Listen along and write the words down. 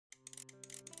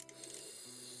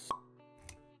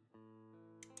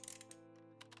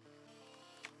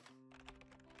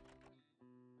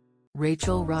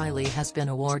Rachel Riley has been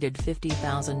awarded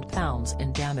 £50,000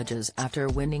 in damages after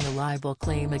winning a libel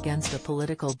claim against a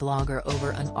political blogger over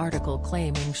an article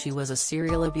claiming she was a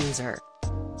serial abuser.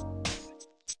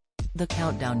 The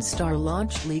Countdown star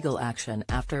launched legal action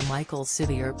after Michael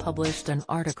Sevier published an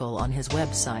article on his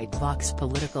website Vox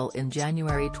Political in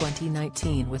January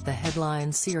 2019 with the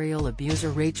headline "Serial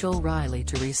Abuser Rachel Riley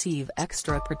to receive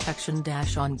extra protection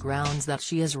 - on grounds that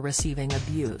she is receiving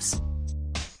abuse."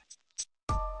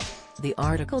 The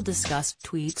article discussed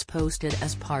tweets posted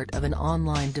as part of an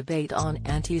online debate on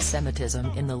anti-Semitism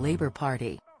in the Labour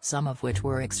Party, some of which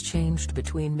were exchanged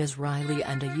between Ms. Riley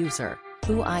and a user,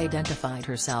 who identified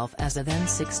herself as a then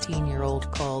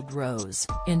 16-year-old called Rose,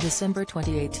 in December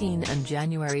 2018 and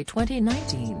January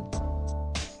 2019.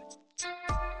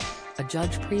 A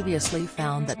judge previously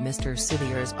found that Mr.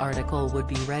 Sevier's article would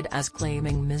be read as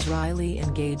claiming Ms. Riley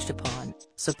engaged upon,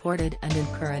 supported and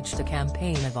encouraged a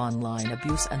campaign of online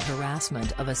abuse and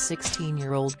harassment of a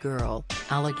 16-year-old girl,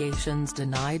 allegations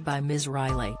denied by Ms.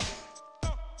 Riley.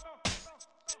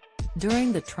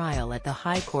 During the trial at the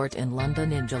High Court in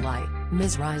London in July,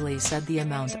 Ms. Riley said the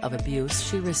amount of abuse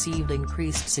she received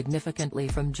increased significantly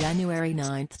from January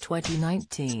 9,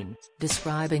 2019,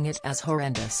 describing it as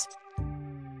horrendous.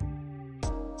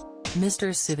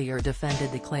 Mr. Sevier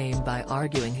defended the claim by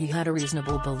arguing he had a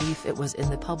reasonable belief it was in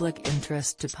the public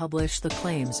interest to publish the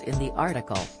claims in the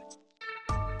article.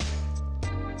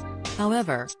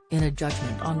 However, in a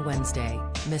judgment on Wednesday,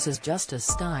 Mrs. Justice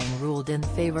Stein ruled in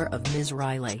favor of Ms.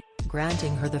 Riley,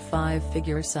 granting her the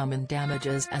five-figure sum in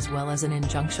damages as well as an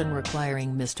injunction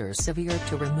requiring Mr. Sevier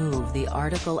to remove the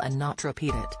article and not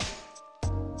repeat it.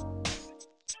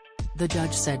 The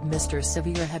judge said Mr.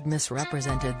 Sevier had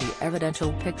misrepresented the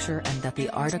evidential picture and that the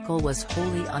article was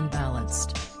wholly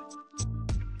unbalanced.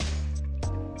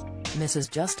 Mrs.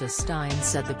 Justice Stein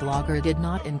said the blogger did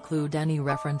not include any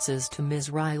references to Ms.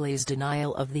 Riley's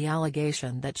denial of the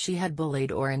allegation that she had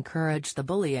bullied or encouraged the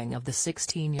bullying of the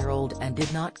 16-year-old and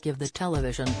did not give the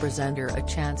television presenter a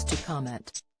chance to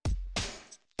comment.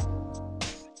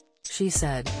 She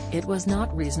said, "It was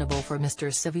not reasonable for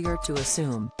Mr. Sevier to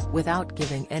assume, without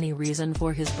giving any reason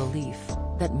for his belief,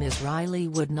 that Ms. Riley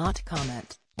would not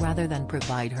comment, rather than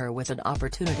provide her with an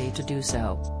opportunity to do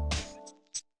so.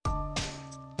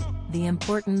 The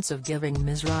importance of giving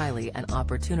Ms. Riley an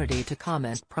opportunity to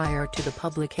comment prior to the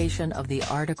publication of the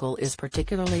article is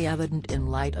particularly evident in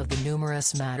light of the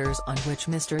numerous matters on which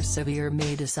Mr. Sevier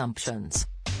made assumptions."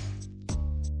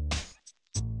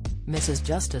 Mrs.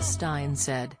 Justice Stein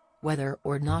said, "Whether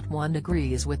or not one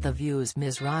agrees with the views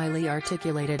Ms. Riley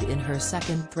articulated in her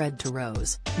second thread to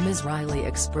Rose, Ms. Riley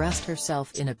expressed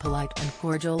herself in a polite and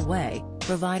cordial way,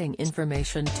 providing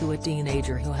information to a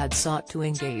teenager who had sought to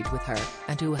engage with her,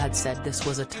 and who had said this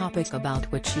was a topic about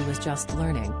which she was just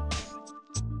learning."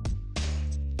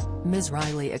 Ms.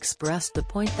 Riley expressed the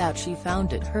point that she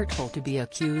found it hurtful to be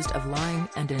accused of lying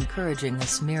and encouraging a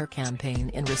smear campaign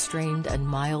in restrained and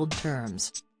mild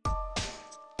terms.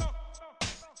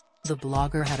 The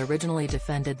blogger had originally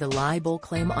defended the libel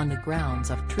claim on the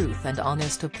grounds of truth and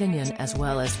honest opinion as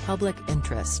well as public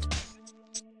interest.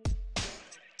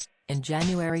 In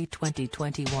January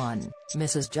 2021,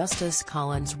 Mrs. Justice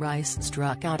Collins Rice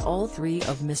struck out all three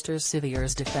of Mr.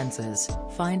 Sevier's defences,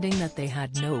 finding that they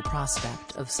had no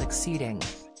prospect of succeeding.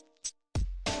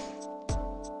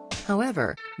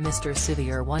 However, Mr.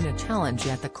 Sevier won a challenge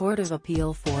at the Court of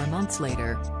Appeal 4 months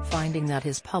later, finding that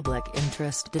his public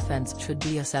interest defense should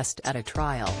be assessed at a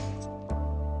trial.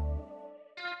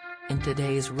 In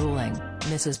today's ruling,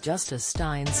 Mrs. Justice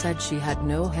Stein said she had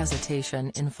no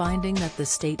hesitation in finding that the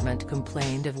statement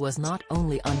complained of was not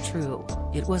only untrue,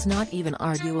 it was not even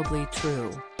arguably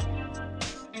true.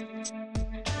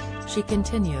 She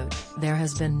continued, "There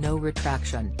has been no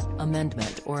retraction,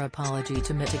 amendment or apology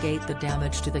to mitigate the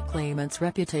damage to the claimant's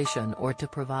reputation or to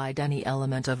provide any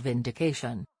element of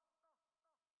vindication.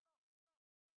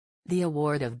 The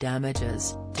award of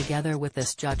damages, together with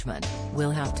this judgment,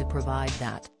 will have to provide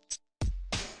that."